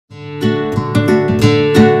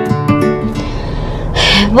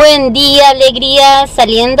Buen día, alegría,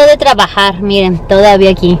 saliendo de trabajar. Miren,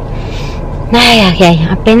 todavía aquí. Ay,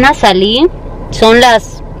 apenas salí. Son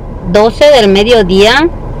las 12 del mediodía.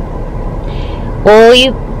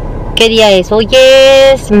 Hoy, ¿qué día es? Hoy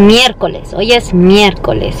es miércoles.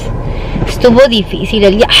 Estuvo difícil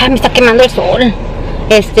el día. Ay, me está quemando el sol.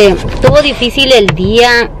 Estuvo difícil el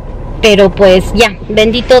día, pero pues ya,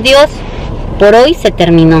 bendito Dios, por hoy se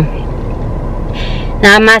terminó.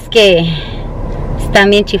 Nada más que están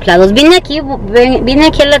bien chiflados. Vine aquí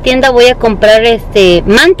a la tienda, voy a comprar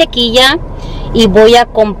mantequilla y voy a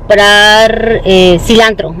comprar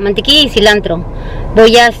cilantro, mantequilla y cilantro.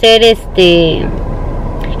 Voy a hacer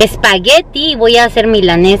espagueti y voy a hacer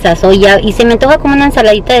milanesas hoy ya, y se me antoja como una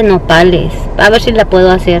ensaladita de nopales, a ver si la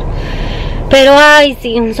puedo hacer. Pero ay,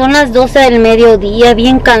 sí, son las 12 del mediodía,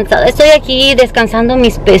 bien cansada. Estoy aquí descansando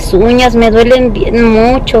mis pezuñas, me duelen bien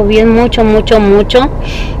mucho.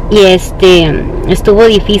 Y estuvo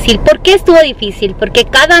difícil. ¿Por qué estuvo difícil? Porque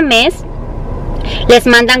cada mes les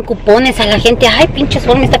mandan cupones a la gente. Ay, pinche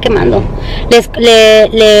sol, me está quemando.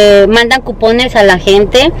 Le mandan cupones a la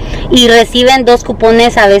gente y reciben 2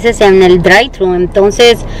 cupones a veces en el drive-thru.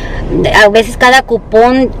 Entonces, a veces cada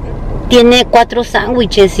cupón tiene 4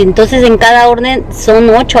 sándwiches, y entonces en cada orden son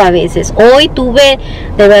 8 a veces. Hoy tuve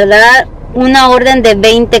de verdad una orden de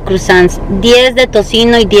 20 croissants, 10 de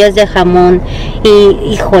tocino y 10 de jamón,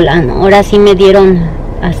 y híjola, no, ahora sí me dieron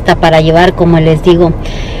hasta para llevar, como les digo.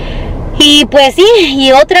 Y pues sí,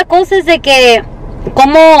 y otra cosa es de que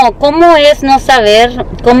cómo es no saber,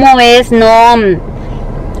 cómo es no...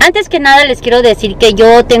 Antes que nada les quiero decir que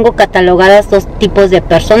yo tengo catalogadas 2 tipos de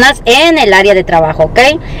personas en el área de trabajo, ¿ok?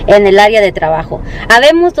 En el área de trabajo.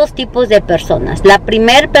 Habemos 2 tipos de personas. La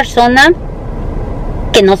primera persona,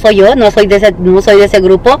 que no soy yo, no soy de ese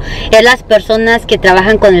grupo, es las personas que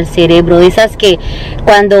trabajan con el cerebro, esas que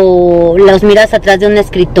cuando los miras atrás de un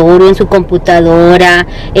escritorio, en su computadora,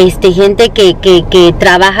 gente que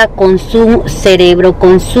trabaja con su cerebro,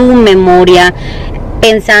 con su memoria,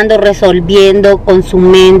 pensando, resolviendo con su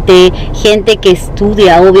mente, gente que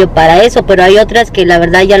estudia, obvio, para eso, pero hay otras que la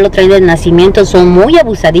verdad ya lo traen de nacimiento, son muy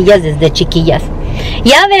abusadillas desde chiquillas.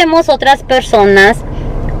 Ya vemos otras personas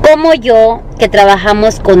como yo, que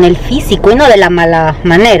trabajamos con el físico, y no de la mala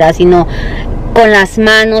manera, sino con las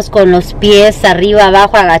manos, con los pies, arriba,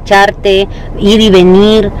 abajo, agacharte, ir y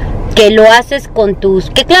venir, que lo haces con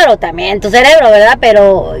que claro, también tu cerebro, ¿verdad?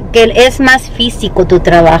 Pero que es más físico tu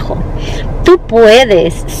trabajo. Tú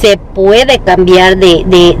se puede cambiar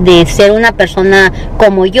de ser una persona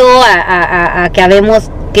como yo a que habemos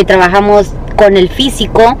que trabajamos con el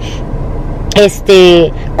físico,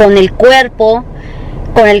 con el cuerpo,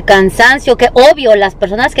 con el cansancio, que obvio las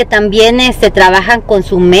personas que también trabajan con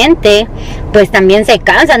su mente, pues también se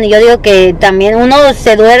cansan. Y yo digo que también uno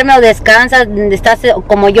se duerme o descansa, estás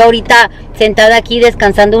como yo ahorita sentada aquí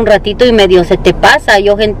descansando un ratito y medio se te pasa.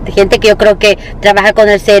 Gente que yo creo que trabaja con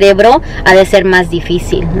el cerebro ha de ser más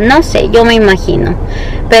difícil, no sé, yo me imagino.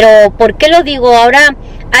 Pero ¿por qué lo digo? Ahora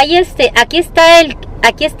hay aquí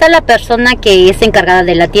está la persona que es encargada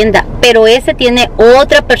de la tienda, pero ese tiene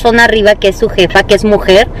otra persona arriba que es su jefa, que es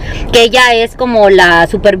mujer, que ella es como la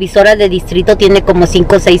supervisora de distrito, tiene como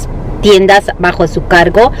 5 o 6 tiendas bajo su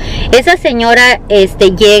cargo. Esa señora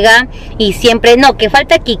llega y siempre, no, que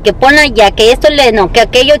falta aquí, que pon allá, que esto que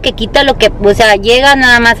aquello, que quita lo que, o sea, llega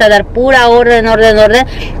nada más a dar pura orden,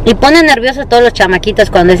 y pone nerviosos a todos los chamaquitos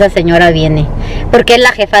cuando esa señora viene, porque es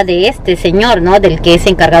la jefa de este señor, ¿no? Del que es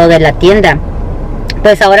encargado de la tienda.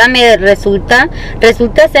 Pues ahora me resulta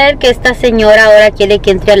ser que esta señora ahora quiere que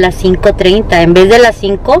entre a las 5:30, en vez de las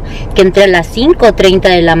 5, que entre a las 5:30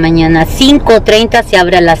 de la mañana. 5:30 se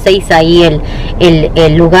abre a las 6 ahí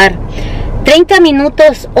el lugar. 30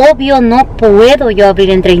 minutos, obvio, no puedo yo abrir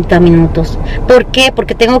en 30 minutos. ¿Por qué?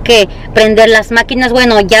 Porque tengo que prender las máquinas.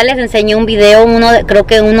 Bueno, ya les enseñé un video, creo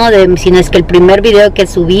que si no es que el primer video que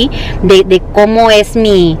subí, de cómo es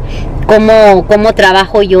cómo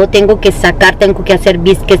trabajo yo. Tengo que hacer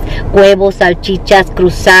biscuits, huevos, salchichas,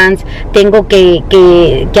 croissants, tengo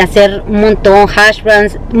que hacer un montón, hash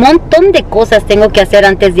browns, un montón de cosas tengo que hacer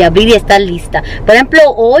antes de abrir y estar lista. Por ejemplo,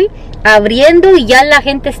 hoy abriendo y ya la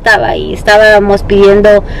gente estaba ahí, estaban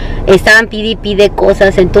pide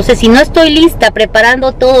cosas. Entonces, si no estoy lista,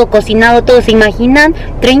 preparando todo, cocinado todo, ¿se imaginan?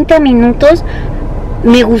 30 minutos,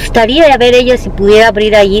 me gustaría ver ella si pudiera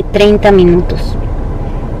abrir allí 30 minutos.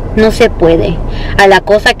 No se puede. A la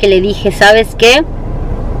cosa que le dije, ¿sabes qué?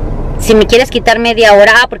 Si me quieres quitar media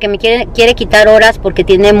hora, porque me quiere quitar horas, porque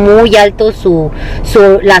tiene muy alto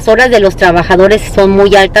las horas de los trabajadores son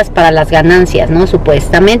muy altas para las ganancias, ¿no?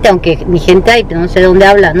 Supuestamente, aunque mi gente, no sé de dónde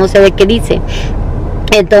habla, no sé de qué dice.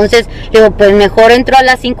 Entonces, digo, pues mejor entro a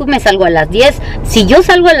las 5 y me salgo a las 10. Si yo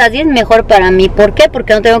salgo a las 10, mejor para mí. ¿Por qué?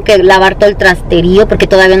 Porque no tengo que lavar todo el trasterío, porque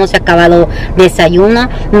todavía no se ha acabado desayuno,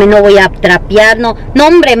 no voy a trapear, no,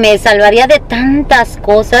 hombre, me salvaría de tantas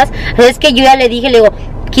cosas. Es que yo ya le dije, le digo,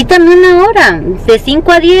 quítame una hora, de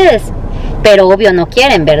 5 a 10. Pero obvio no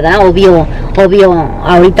quieren, ¿verdad? Obvio,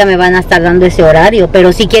 ahorita me van a estar dando ese horario,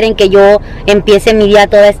 pero si quieren que yo empiece mi día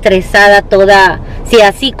toda estresada, si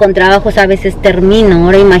así con trabajos a veces termino.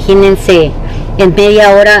 Ahora imagínense, en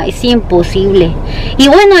media hora es imposible. Y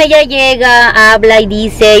bueno, ella llega, habla y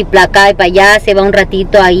dice, y placa y para allá, se va un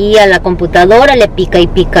ratito ahí a la computadora, le pica y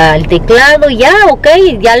pica el teclado, y ya, ok,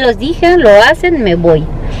 ya los dije, lo hacen, me voy.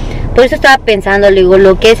 Por eso estaba pensando, le digo,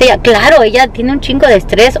 lo que es ella, claro, ella tiene un chingo de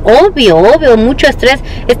estrés, obvio, mucho estrés.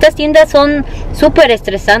 Estas tiendas son súper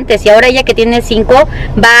estresantes, y ahora ella que tiene 5,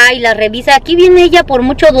 va y la revisa. Aquí viene ella por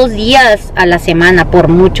mucho 2 días a la semana, por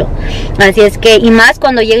mucho. Así es que, y más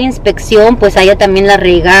cuando llega inspección, pues a ella también la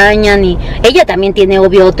regañan, y ella también tiene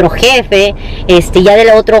obvio otro jefe, ya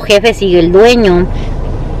del otro jefe sigue el dueño.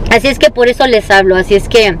 Así es que por eso les hablo, así es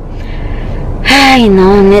que, ay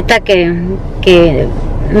no, neta que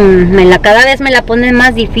cada vez me la ponen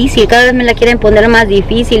más difícil, cada vez me la quieren poner más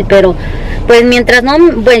difícil, pero pues mientras no,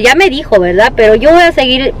 pues ya me dijo, ¿verdad? Pero yo voy a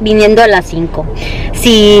seguir viniendo a las 5.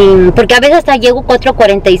 Sí, porque a veces hasta llego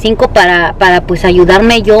 4:45 para pues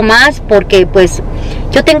ayudarme yo más, porque pues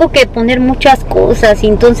yo tengo que poner muchas cosas, y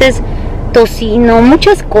entonces tocino,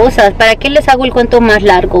 muchas cosas. ¿Para qué les hago el cuento más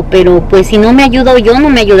largo? Pero pues si no me ayudo yo, no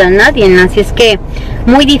me ayuda nadie. Así es que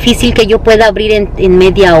muy difícil que yo pueda abrir en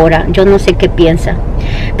media hora. Yo no sé qué piensa.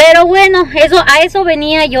 Pero bueno, a eso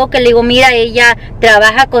venía yo, que le digo, mira, ella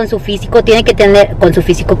trabaja con su físico, tiene que tener, con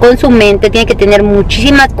su mente, tiene que tener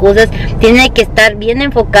muchísimas cosas, tiene que estar bien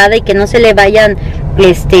enfocada y que no se le vayan,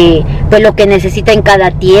 pues lo que necesita en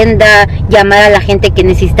cada tienda, llamar a la gente que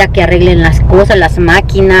necesita que arreglen las cosas, las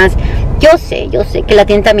máquinas. Yo sé que la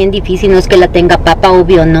tiene también difícil, no es que la tenga papa,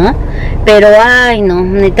 obvio, ¿no? Pero, ay, no,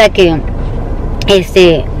 neta que,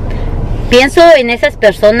 pienso en esas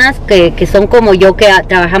personas que son como yo, que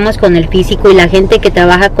trabajamos con el físico, y la gente que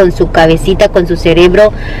trabaja con su cabecita, con su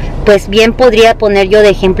cerebro. Pues bien podría poner yo de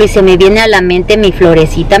ejemplo, y se me viene a la mente mi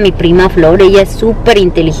Florecita, mi prima Flor. Ella es súper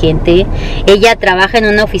inteligente, ella trabaja en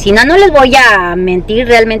una oficina, no les voy a mentir,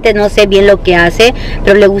 realmente no sé bien lo que hace,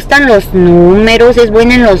 pero le gustan los números, es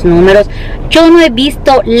buena en los números. Yo no he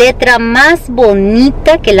visto letra más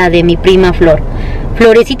bonita que la de mi prima Flor.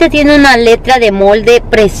 Florecita tiene una letra de molde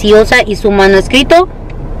preciosa, y su manuscrito,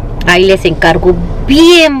 ahí les encargo,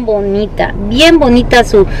 bien bonita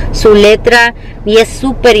su letra, y es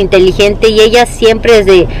súper inteligente. Y ella siempre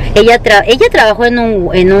ella trabajó en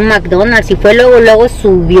un McDonald's, y fue luego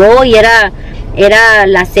subió, y era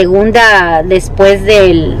la segunda después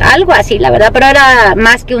del algo así, la verdad, pero era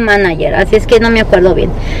más que un manager, así es que no me acuerdo bien,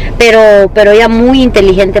 pero ella muy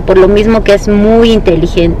inteligente, por lo mismo que es muy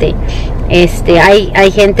inteligente.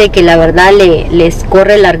 Hay gente que la verdad les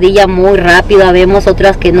corre la ardilla muy rápido, vemos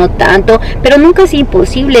otras que no tanto, pero nunca es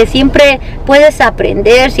imposible, siempre puedes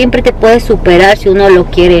aprender, siempre te puedes superar si uno lo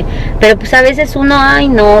quiere. Pero pues a veces uno, ay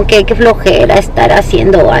no, qué flojera estar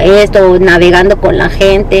haciendo esto, navegando con la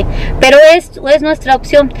gente, pero es nuestra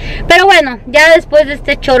opción. Pero bueno, ya después de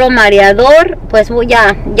este choro mareador, pues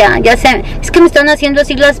ya sé, es que me están haciendo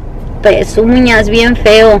así las uñas bien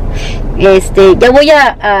feo. Ya voy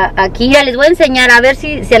aquí, ya les voy a enseñar, a ver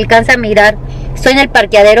si se alcanza a mirar. Estoy en el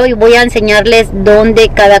parqueadero y voy a enseñarles dónde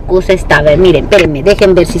cada cosa está. A ver, miren, espérenme,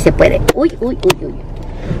 dejen ver si se puede.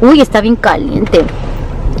 Uy, está bien caliente.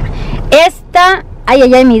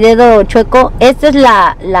 Ay, mi dedo chueco. Esta es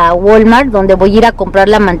la Walmart, donde voy a ir a comprar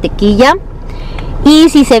la mantequilla. Y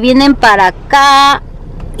si se vienen para acá,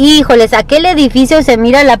 híjoles, aquel edificio se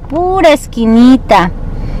mira la pura esquinita.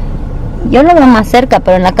 Yo lo veo más cerca,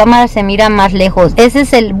 pero en la cámara se mira más lejos. Ese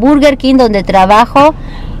es el Burger King donde trabajo.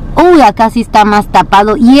 Uy, acá sí está más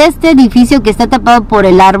tapado. Y este edificio que está tapado por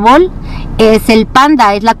el árbol es el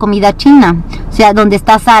Panda, es la comida china. O sea, donde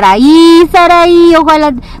está Saraí,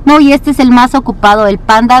 ojalá. No, y este es el más ocupado, el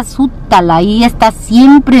Panda Sútala. Ahí está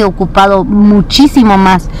siempre ocupado, muchísimo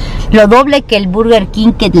más. Lo doble que el Burger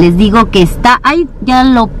King, que les digo que está. Ay, ya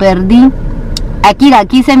lo perdí.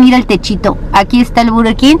 Aquí se mira el techito. Aquí está el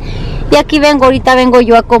Burger King. Y aquí ahorita vengo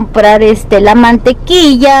yo a comprar la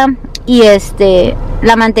mantequilla. Y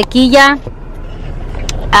la mantequilla.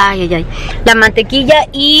 La mantequilla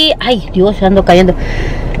y, ay Dios, ando cayendo.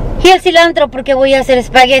 Y el cilantro, porque voy a hacer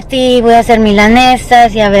espagueti, voy a hacer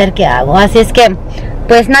milanesas y a ver qué hago. Así es que,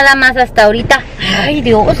 pues nada más hasta ahorita. Ay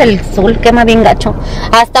Dios, el sol quema bien gacho.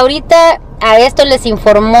 Hasta ahorita a esto les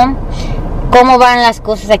informó cómo van las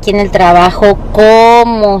cosas aquí en el trabajo,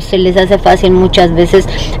 cómo se les hace fácil muchas veces.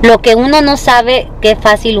 Lo que uno no sabe, qué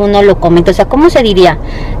fácil uno lo comenta. O sea, ¿cómo se diría?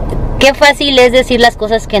 Qué fácil es decir las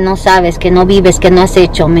cosas que no sabes, que no vives, que no has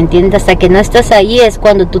hecho, ¿me entiendes? Hasta que no estás ahí es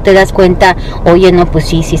cuando tú te das cuenta, oye, no, pues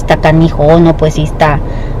sí, sí está canijo, o no, pues sí está.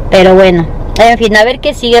 Pero bueno, en fin, a ver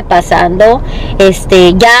qué sigue pasando.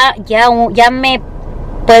 Ya me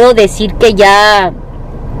puedo decir que ya,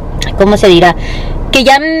 ¿cómo se dirá? Que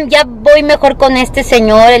ya voy mejor con este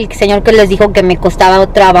señor, el señor que les dijo que me costaba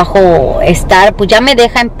trabajo estar, pues ya me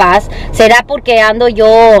deja en paz. Será porque ando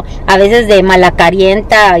yo a veces de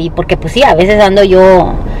malacarienta y porque pues sí, a veces ando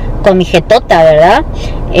yo con mi jetota, ¿verdad?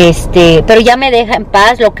 Pero ya me deja en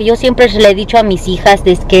paz. Lo que yo siempre le he dicho a mis hijas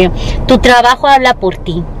es que tu trabajo habla por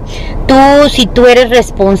ti. Si tú eres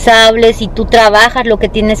responsable, si tú trabajas lo que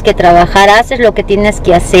tienes que trabajar, haces lo que tienes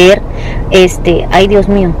que hacer, ay Dios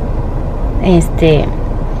mío,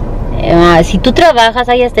 si tú trabajas,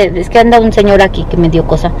 es que anda un señor aquí que me dio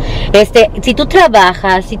cosa. Si tú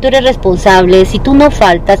trabajas, si tú eres responsable, si tú no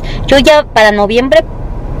faltas, yo ya para noviembre,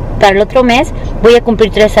 para el otro mes, voy a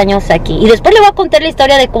cumplir 3 años aquí. Y después le voy a contar la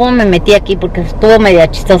historia de cómo me metí aquí, porque estuvo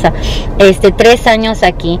media chistosa. 3 años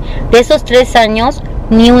aquí. De esos 3 años,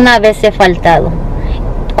 ni una vez he faltado.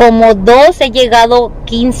 Como 2 he llegado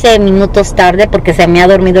 15 minutos tarde porque se me ha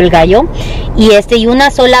dormido el gallo. Y una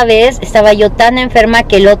sola vez estaba yo tan enferma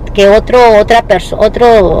que otro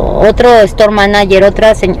store manager,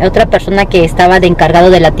 otra persona que estaba de encargado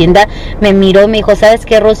de la tienda, me miró y me dijo, ¿sabes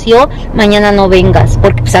qué, Rocío? Mañana no vengas,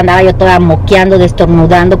 porque pues andaba yo toda moqueando,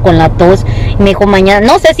 destornudando con la tos. Y me dijo, mañana,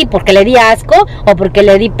 no sé si porque le di asco o porque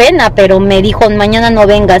le di pena, pero me dijo, mañana no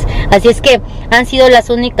vengas. Así es que han sido las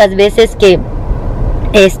únicas veces que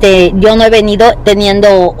yo no he venido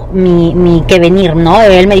teniendo mi que venir, ¿no?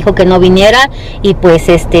 Él me dijo que no viniera y pues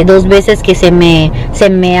 2 veces que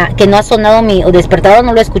que no ha sonado mi despertador,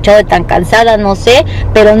 no lo he escuchado de tan cansada, no sé,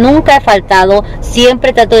 pero nunca he faltado,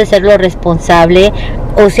 siempre trato de ser lo responsable.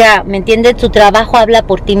 O sea, ¿me entiendes? Tu trabajo habla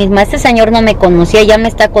por ti misma. Este señor no me conocía, ya me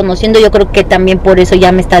está conociendo, yo creo que también por eso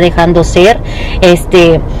ya me está dejando ser.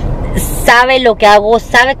 Sabe lo que hago,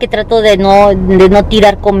 sabe que trato de no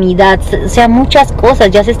tirar comida, o sea, muchas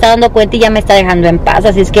cosas, ya se está dando cuenta y ya me está dejando en paz.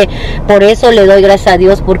 Así es que por eso le doy gracias a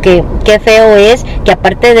Dios, porque qué feo es que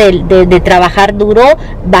aparte de trabajar duro,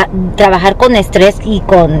 trabajar con estrés y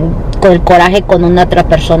con el coraje con una otra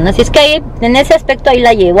persona. Así es que ahí, en ese aspecto ahí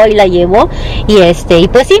la llevo y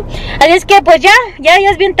pues sí, así es que pues ya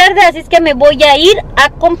es bien tarde, así es que me voy a ir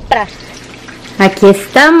a comprar. Aquí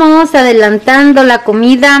estamos adelantando la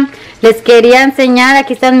comida. Les quería enseñar,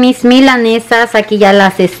 aquí están mis milanesas, aquí ya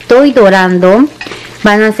las estoy dorando.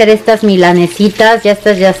 Van a ser estas milanesitas,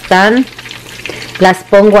 estas ya están. Las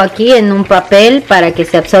pongo aquí en un papel para que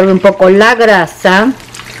se absorba un poco la grasa.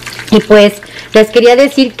 Y pues les quería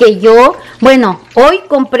decir que yo, bueno, hoy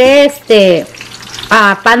compré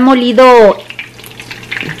pan molido.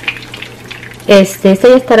 ¿Este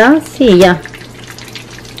ya estará? Sí, ya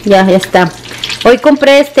está. Hoy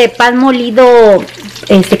compré pan molido,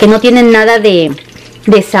 que no tiene nada de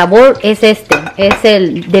sabor, es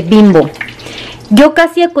el de Bimbo. Yo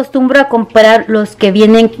casi acostumbro a comprar los que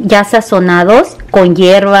vienen ya sazonados, con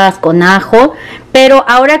hierbas, con ajo, pero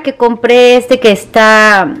ahora que compré que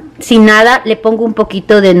está sin nada, le pongo un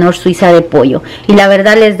poquito de Nor Suiza de pollo. Y la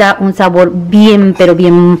verdad les da un sabor bien, pero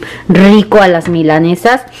bien rico a las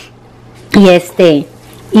milanesas. Y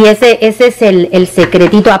ese es el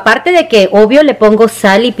secretito. Aparte de que obvio le pongo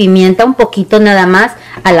sal y pimienta un poquito nada más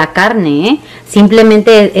a la carne,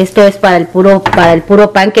 Simplemente esto es para el puro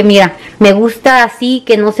pan, que mira, me gusta así,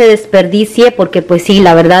 que no se desperdicie, porque pues sí,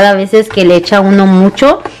 la verdad a veces que le echa uno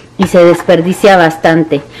mucho y se desperdicia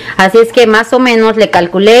bastante. Así es que más o menos le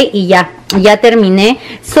calculé y ya terminé.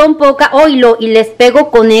 Son pocas, y les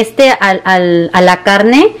pego con a la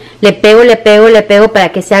carne, le pego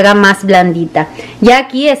para que se haga más blandita. Ya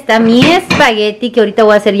aquí está mi espagueti, que ahorita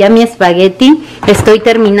voy a hacer ya mi espagueti. Estoy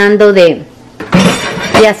terminando de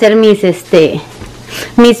hacer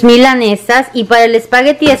mis milanesas, y para el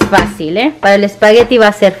espagueti es fácil, para el espagueti va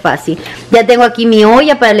a ser fácil. Ya tengo aquí mi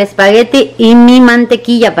olla para el espagueti y mi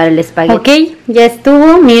mantequilla para el espagueti. Ok, ya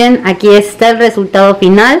estuvo. Miren, aquí está el resultado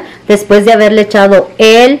final después de haberle echado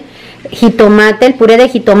el jitomate, el puré de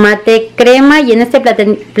jitomate, crema, y en este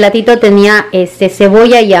platito tenía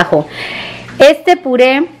cebolla y ajo. Este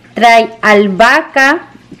puré trae albahaca,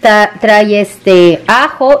 trae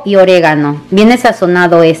ajo y orégano. Viene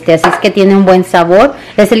sazonado así es que tiene un buen sabor.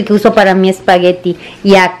 Es el que uso para mi espagueti.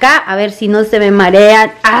 Y acá, a ver si no se me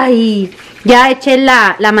marean. ¡Ay! Ya eché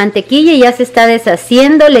la mantequilla y ya se está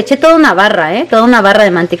deshaciendo. Le eché toda una barra, toda una barra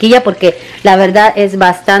de mantequilla, porque la verdad es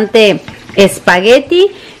bastante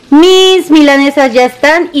espagueti. Mis milanesas ya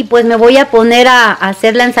están y pues me voy a poner a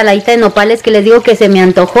hacer la ensaladita de nopales que les digo que se me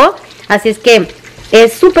antojó. Así es que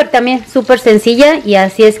es también súper sencilla y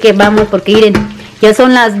así es que vamos, porque miren, ya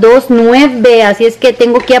son las 2:09, así es que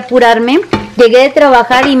tengo que apurarme. Llegué de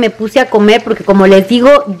trabajar y me puse a comer porque como les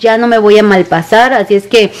digo, ya no me voy a malpasar, así es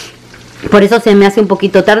que por eso se me hace un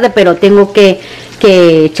poquito tarde, pero tengo que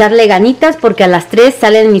echarle ganitas porque a las 3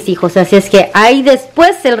 salen mis hijos, así es que ahí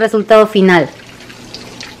después el resultado final.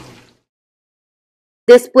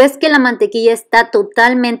 Después que la mantequilla está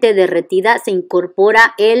totalmente derretida, se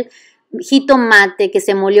incorpora el jitomate, que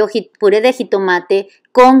se molió, puré de jitomate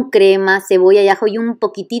con crema, cebolla y ajo y un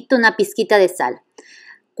poquitito, una pizquita de sal.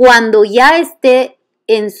 Cuando ya esté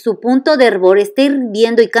en su punto de hervor, esté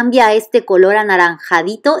hirviendo y cambia a este color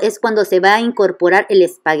anaranjadito, es cuando se va a incorporar el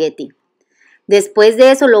espagueti. Después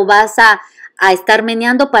de eso lo vas a estar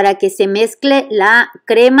meneando para que se mezcle la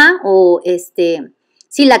crema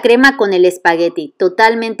la crema con el espagueti,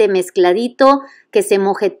 totalmente mezcladito, que se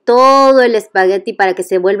moje todo el espagueti para que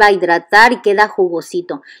se vuelva a hidratar y queda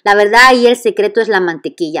jugosito. La verdad ahí el secreto es la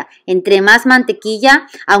mantequilla. Entre más mantequilla,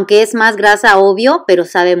 aunque es más grasa, obvio, pero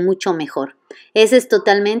sabe mucho mejor. Ese es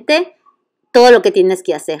totalmente todo lo que tienes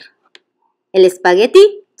que hacer. El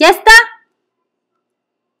espagueti ya está.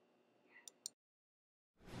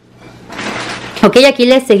 Ok, aquí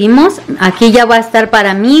le seguimos. Aquí ya va a estar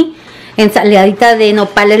para mí ensaladita de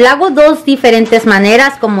nopales. La hago dos diferentes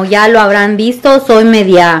maneras, como ya lo habrán visto. Soy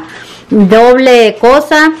media doble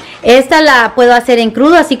cosa. Esta la puedo hacer en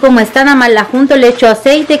crudo, así como está, nada más la junto, le echo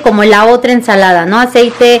aceite, como la otra ensalada, ¿no?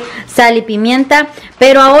 Aceite, sal y pimienta.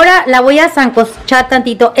 Pero ahora la voy a sancochar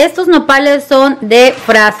tantito. Estos nopales son de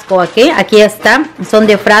frasco, ¿ok? Aquí está, son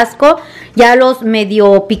de frasco. Ya los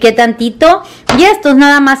medio piqué tantito. Y estos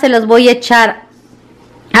nada más se los voy a echar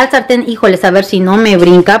al sartén. Híjoles, a ver si no me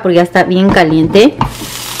brinca, porque ya está bien caliente.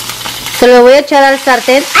 Se lo voy a echar al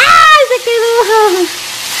sartén. ¡Ay! Se quedó.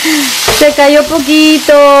 Se cayó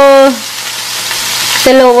poquito.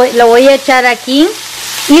 Lo voy a echar aquí.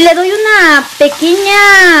 Y le doy una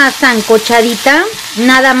pequeña sancochadita.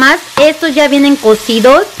 Nada más. Estos ya vienen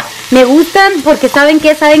cocidos. Me gustan porque saben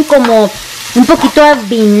como un poquito a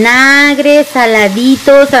vinagre,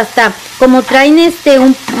 saladitos, hasta como traen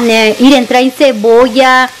miren, traen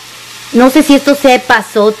cebolla, no sé si esto sea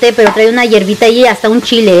pasote, pero trae una hierbita y hasta un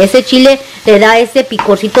chile. Ese chile le da ese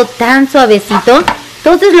picorcito tan suavecito.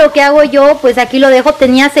 Entonces lo que hago yo, pues aquí lo dejo,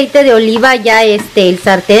 tenía aceite de oliva ya el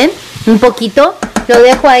sartén, un poquito, lo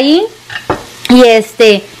dejo ahí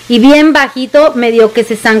y bien bajito, medio que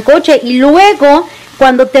se sancoche, y luego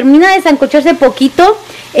cuando termina de sancocharse poquito,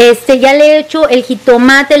 ya le echo el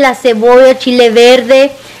jitomate, la cebolla, chile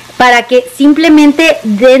verde, para que simplemente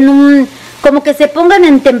den como que se pongan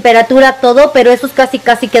en temperatura todo, pero esos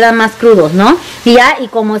casi quedan más crudos, ¿no? Y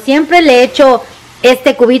como siempre le echo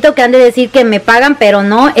este cubito, que han de decir que me pagan, pero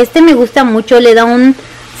no, me gusta mucho, le da un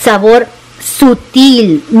sabor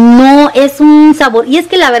sutil, no es un sabor, y es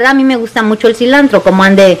que la verdad a mí me gusta mucho el cilantro, como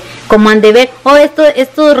han de ver.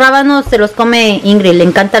 Estos rábanos se los come Ingrid, le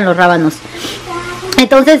encantan los rábanos.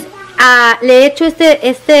 Entonces le echo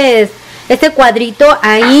este cuadrito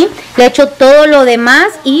ahí, le echo todo lo demás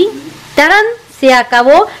y ¡tarán! Se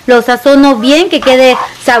acabó. Lo sazono bien, que quede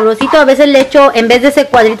sabrosito. A veces le echo, en vez de ese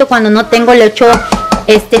cuadrito, cuando no tengo, le echo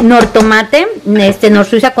nor tomate, nor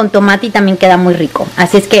suiza con tomate, y también queda muy rico.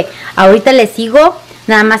 Así es que ahorita les sigo,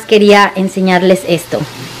 nada más quería enseñarles esto.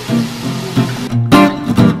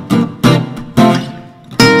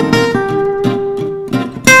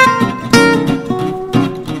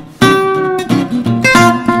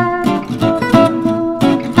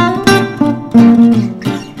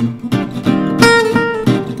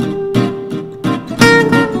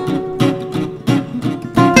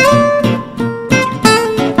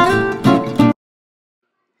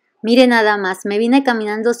 Miren nada más, me vine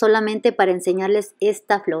caminando solamente para enseñarles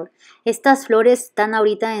esta flor. Estas flores están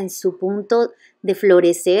ahorita en su punto de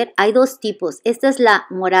florecer. Hay dos tipos. Esta es la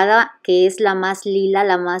morada, que es la más lila,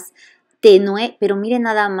 la más tenue, pero miren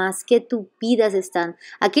nada más qué tupidas están.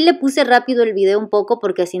 Aquí le puse rápido el video un poco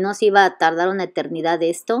porque si no se iba a tardar una eternidad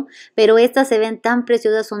esto, pero estas se ven tan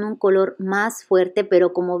preciosas, son un color más fuerte,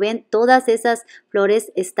 pero como ven todas esas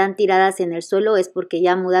flores están tiradas en el suelo, es porque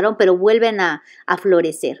ya mudaron, pero vuelven a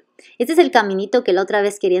florecer. Este es el caminito que la otra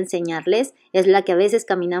vez quería enseñarles. Es la que a veces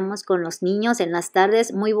caminamos con los niños en las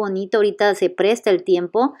tardes. Muy bonito, ahorita se presta el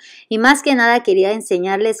tiempo. Y más que nada quería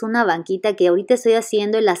enseñarles una banquita que ahorita estoy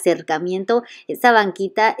haciendo el acercamiento. Esta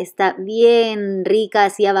banquita está bien rica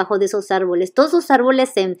así abajo de esos árboles. Todos los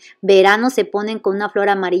árboles en verano se ponen con una flor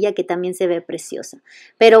amarilla que también se ve preciosa.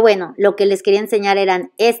 Pero bueno, lo que les quería enseñar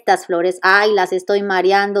eran estas flores. Ay, las estoy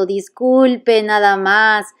mareando, disculpe nada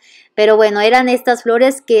más. Pero bueno, eran estas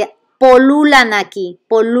flores que polulan aquí,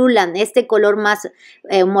 polulan este color más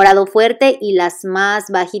morado fuerte y las más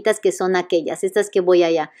bajitas que son aquellas, estas que voy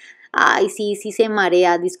allá. Ay, sí se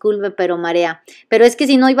marea, disculpe, pero marea. Pero es que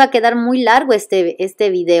si no iba a quedar muy largo este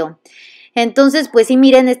video. Entonces, pues sí,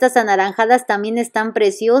 miren, estas anaranjadas también están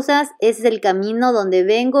preciosas. Ese es el camino donde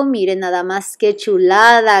vengo. Miren nada más qué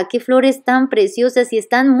chulada, qué flores tan preciosas y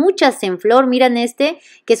están muchas en flor. Miren este,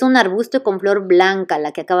 que es un arbusto con flor blanca,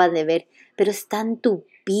 la que acaban de ver, pero están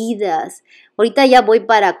tupidas. Ahorita ya voy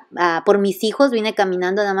por mis hijos, vine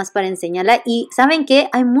caminando nada más para enseñarla. Y ¿saben qué?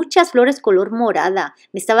 Hay muchas flores color morada.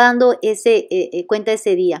 Me estaba dando cuenta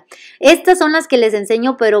ese día. Estas son las que les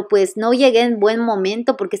enseño, pero pues no llegué en buen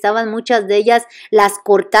momento porque estaban muchas de ellas, las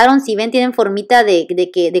cortaron. Si ven, tienen formita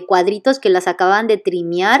de cuadritos que las acaban de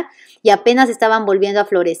trimear y apenas estaban volviendo a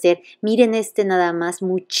florecer. Miren este nada más,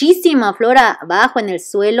 muchísima flor abajo en el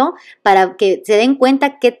suelo para que se den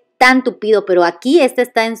cuenta qué tan tupido, pero aquí este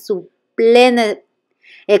está en su pleno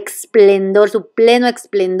esplendor,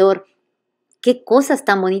 Qué cosas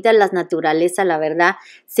tan bonitas las naturaleza, la verdad,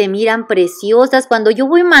 se miran preciosas. Cuando yo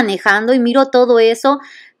voy manejando y miro todo eso,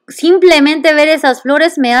 simplemente ver esas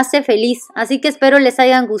flores me hace feliz. Así que espero les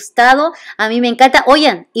hayan gustado. A mí me encanta.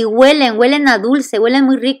 Oigan, y huelen a dulce, huelen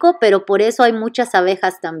muy rico, pero por eso hay muchas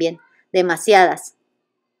abejas también, demasiadas.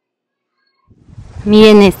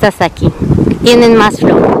 Miren estas aquí, tienen más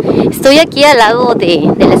flor. Estoy aquí al lado de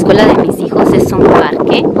la escuela de mis hijos, es un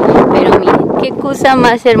parque, pero miren qué cosa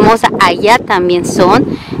más hermosa. Allá también son,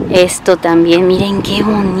 esto también, miren qué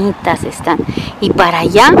bonitas están. Y para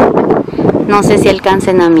allá, no sé si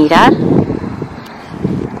alcancen a mirar.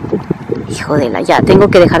 Hijo de la, ya tengo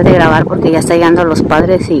que dejar de grabar porque ya están llegando los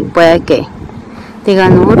padres y puede que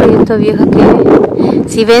digan, no, esta vieja que...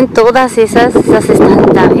 Si ven todas esas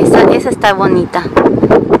están, esa está bonita.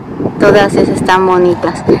 Todas esas están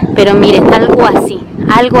bonitas. Pero miren, algo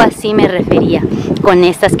así me refería con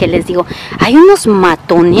estas que les digo. Hay unos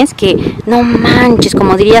matones que, no manches,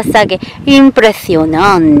 como diría Sage,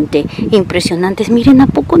 impresionantes. Miren, ¿a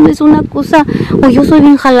poco no es una cosa? Uy, yo soy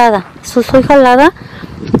bien jalada. Soy jalada.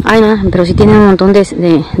 Ay, no, pero sí tiene un montón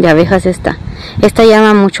de abejas esta. Esta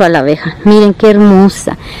llama mucho a la abeja. Miren qué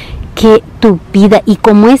hermosa, qué tupida. Y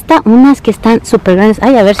como esta, unas que están súper grandes.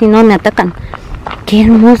 Ay, a ver si no me atacan. Qué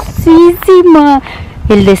hermosísima.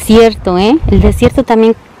 El desierto, el desierto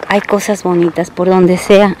también hay cosas bonitas. Por donde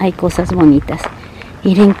sea hay cosas bonitas.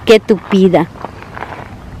 Miren qué tupida.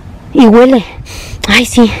 Y huele. Ay,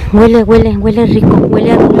 sí, huele rico,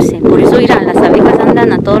 huele a dulce. Por eso, miran, las abejas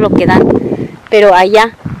andan a todo lo que dan. Pero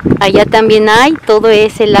allá también hay todo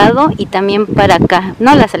ese lado y también para acá.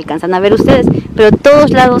 No las alcanzan a ver ustedes, pero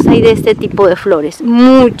todos lados hay de este tipo de flores,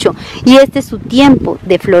 mucho. Y este es su tiempo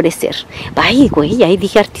de florecer. Ay, güey, ahí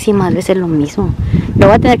dije hartísimas veces lo mismo. Lo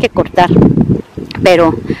voy a tener que cortar,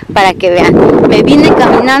 pero para que vean. Me vine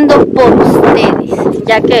caminando por ustedes,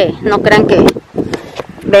 ya que no crean que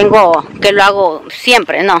vengo, que lo hago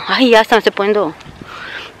siempre, no. Ay, ya hasta me estoy poniendo...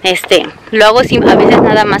 lo hago a veces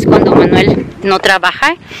nada más cuando Manuel no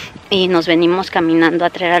trabaja y nos venimos caminando a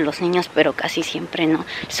traer a los niños, pero casi siempre no.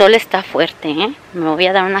 El sol está fuerte, me voy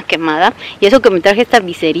a dar una quemada. Y eso que me traje esta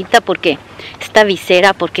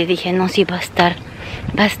visera porque dije, no, sí va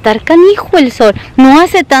a estar canijo el sol. No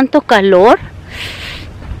hace tanto calor.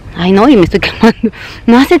 Ay, no, y me estoy quemando.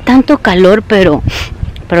 No hace tanto calor, pero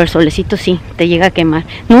el solecito sí te llega a quemar.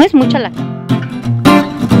 No es mucha la...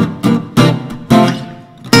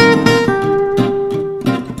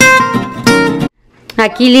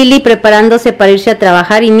 Aquí Lili preparándose para irse a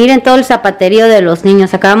trabajar y miren todo el zapaterío de los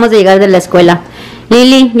niños. Acabamos de llegar de la escuela.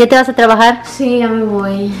 Lili, ¿ya te vas a trabajar? Sí, ya me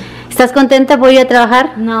voy. ¿Estás contenta por ir a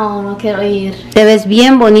trabajar? No, no quiero ir. Te ves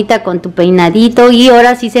bien bonita con tu peinadito y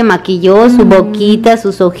ahora sí se maquilló, su boquita,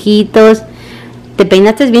 sus ojitos. Te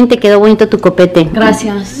peinaste bien, te quedó bonito tu copete.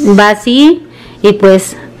 Gracias. Va así y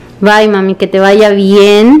pues, bye mami, que te vaya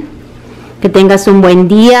bien, que tengas un buen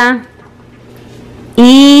día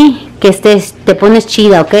y... que te pones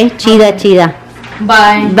chida, ¿ok? Chida, okay. Chida.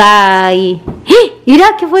 Bye. Bye.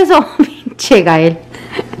 Mira, ¿qué fue eso? Pinche Gael.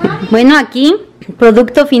 Bueno, aquí,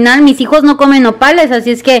 producto final. Mis hijos no comen nopales, así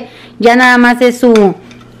es que ya nada más es su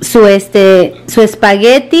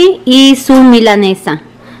espagueti y su milanesa.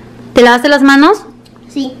 ¿Te lavaste las manos?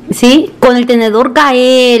 Sí. Sí, con el tenedor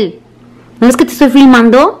Gael. ¿No es que te estoy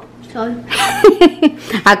filmando? Soy.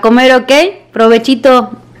 A comer, ¿ok?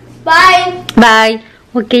 Provechito. Bye. Bye.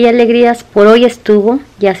 Ok, alegrías, por hoy estuvo.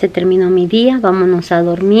 Ya se terminó mi día. Vámonos a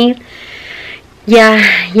dormir.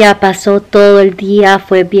 Ya pasó todo el día.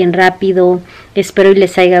 Fue bien rápido. Espero y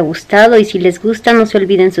les haya gustado. Y si les gusta, no se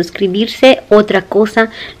olviden suscribirse. Otra cosa,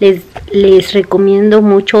 les recomiendo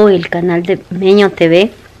mucho el canal de Meño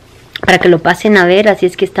TV, para que lo pasen a ver. Así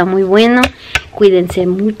es que está muy bueno. Cuídense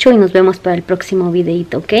mucho y nos vemos para el próximo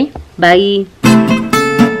videito, ¿ok? Bye.